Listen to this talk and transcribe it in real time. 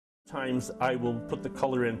Times I will put the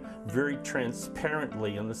color in very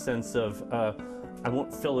transparently in the sense of I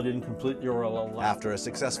won't fill it in completely or I'll allow. After a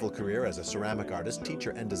successful career as a ceramic artist,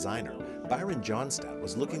 teacher, and designer, Byron Johnstad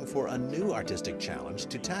was looking for a new artistic challenge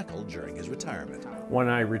to tackle during his retirement. When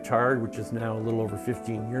I retired, which is now a little over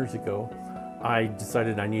 15 years ago, I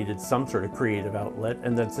decided I needed some sort of creative outlet,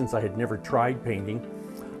 and then since I had never tried painting,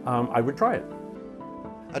 I would try it.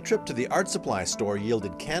 A trip to the art supply store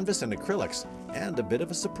yielded canvas and acrylics, and a bit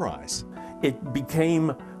of a surprise. It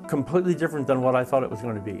became completely different than what I thought it was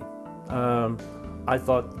going to be. I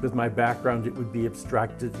thought with my background it would be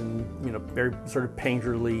abstracted and very sort of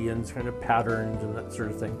painterly and kind of patterned and that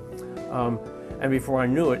sort of thing. And before I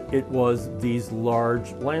knew it, it was these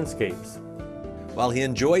large landscapes. While he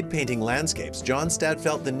enjoyed painting landscapes, Johnstad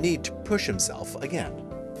felt the need to push himself again.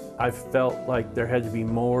 I felt like there had to be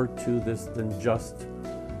more to this than just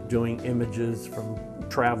doing images from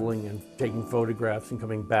traveling and taking photographs and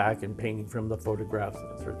coming back and painting from the photographs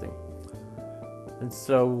and that sort of thing. And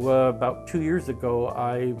so about 2 years ago,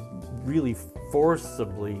 I really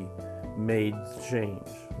forcibly made the change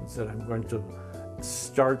and said I'm going to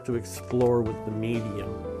start to explore with the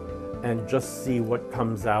medium and just see what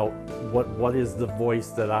comes out, what is the voice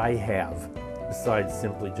that I have besides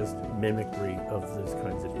simply just mimicry of those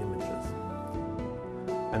kinds of images.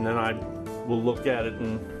 And then I will look at it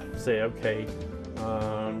and say, okay,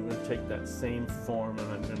 I'm going to take that same form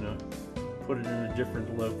and I'm going to put it in a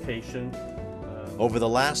different location. Over the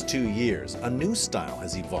last 2 years, a new style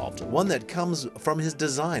has evolved, one that comes from his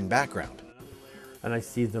design background. And I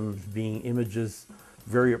see them as being images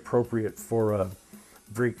very appropriate for a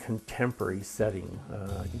very contemporary setting.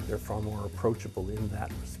 I think they're far more approachable in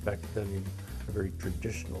that respect than in a very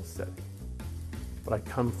traditional setting. But I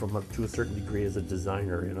come from to a certain degree as a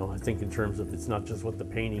designer, I think in terms of it's not just what the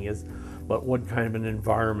painting is, but what kind of an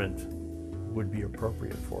environment would be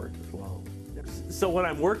appropriate for it as well. So what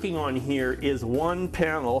I'm working on here is one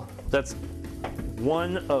panel that's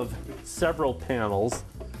one of several panels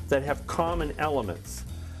that have common elements.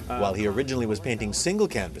 While he originally was painting single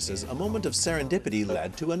canvases, a moment of serendipity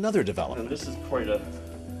led to another development. And this is quite a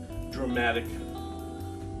dramatic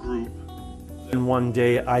group. And one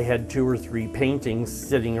day I had 2 or 3 paintings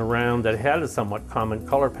sitting around that had a somewhat common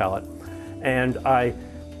color palette. And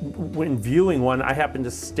when viewing one, I happened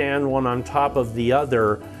to stand one on top of the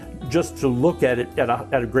other just to look at it at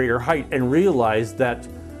a greater height and realize that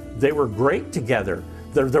they were great together.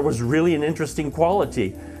 There was really an interesting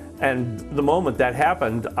quality. And the moment that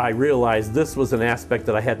happened, I realized this was an aspect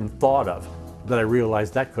that I hadn't thought of, that I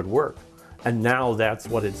realized that could work. And now that's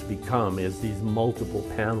what it's become, is these multiple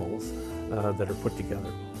panels that are put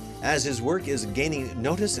together. As his work is gaining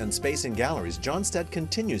notice and space in galleries, Johnstad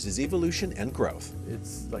continues his evolution and growth.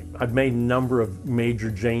 It's like I've made a number of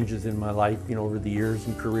major changes in my life, over the years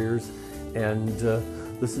and careers, and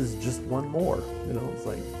this is just one more. It's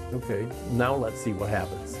like, okay, now let's see what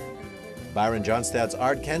happens. Byron Johnstad's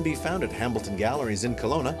art can be found at Hambleton Galleries in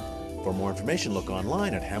Kelowna. For more information, look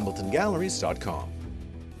online at hambletongalleries.com.